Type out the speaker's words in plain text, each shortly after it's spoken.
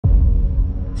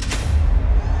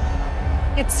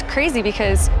It's crazy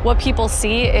because what people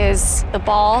see is the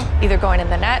ball either going in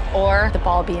the net or the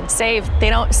ball being saved.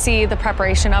 They don't see the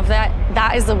preparation of that.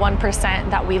 That is the 1%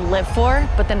 that we live for,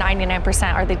 but the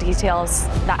 99% are the details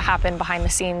that happen behind the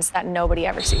scenes that nobody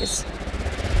ever sees.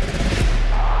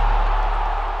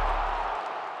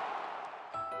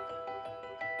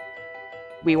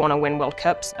 We want to win World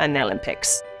Cups and the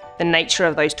Olympics. The nature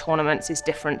of those tournaments is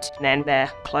different than their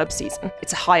club season.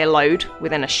 It's a higher load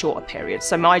within a shorter period.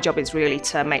 So my job is really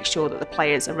to make sure that the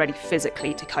players are ready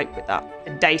physically to cope with that.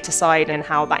 The data side and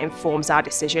how that informs our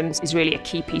decisions is really a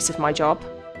key piece of my job.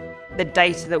 The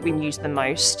data that we use the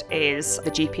most is the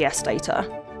GPS data.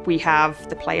 We have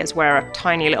the players wear a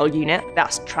tiny little unit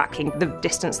that's tracking the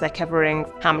distance they're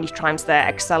covering, how many times they're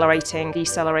accelerating,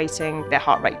 decelerating, their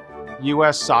heart rate.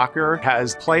 U.S. soccer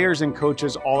has players and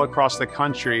coaches all across the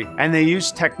country, and they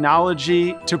use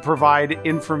technology to provide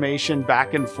information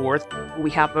back and forth.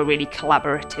 We have a really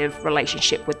collaborative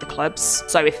relationship with the clubs.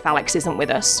 So if Alex isn't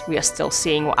with us, we are still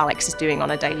seeing what Alex is doing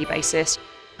on a daily basis.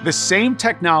 The same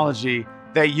technology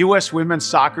that U.S. women's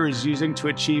soccer is using to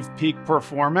achieve peak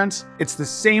performance, it's the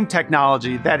same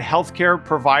technology that healthcare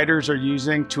providers are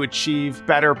using to achieve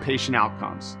better patient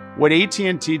outcomes. What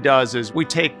AT&T does is we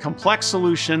take complex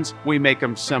solutions, we make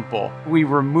them simple. We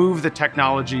remove the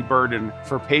technology burden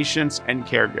for patients and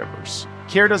caregivers.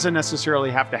 Care doesn't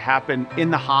necessarily have to happen in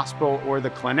the hospital or the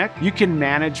clinic. You can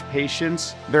manage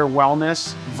patients, their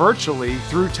wellness, virtually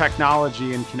through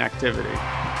technology and connectivity.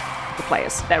 The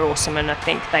players, they're awesome, and I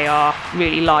think they are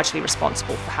really largely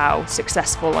responsible for how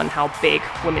successful and how big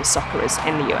women's soccer is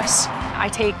in the US. I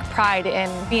take pride in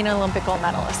being an Olympic gold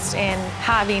medalist, in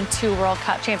having 2 World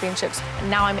Cup championships.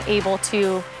 Now I'm able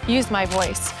to use my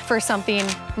voice for something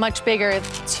much bigger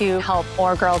to help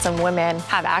more girls and women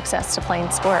have access to playing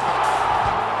sport.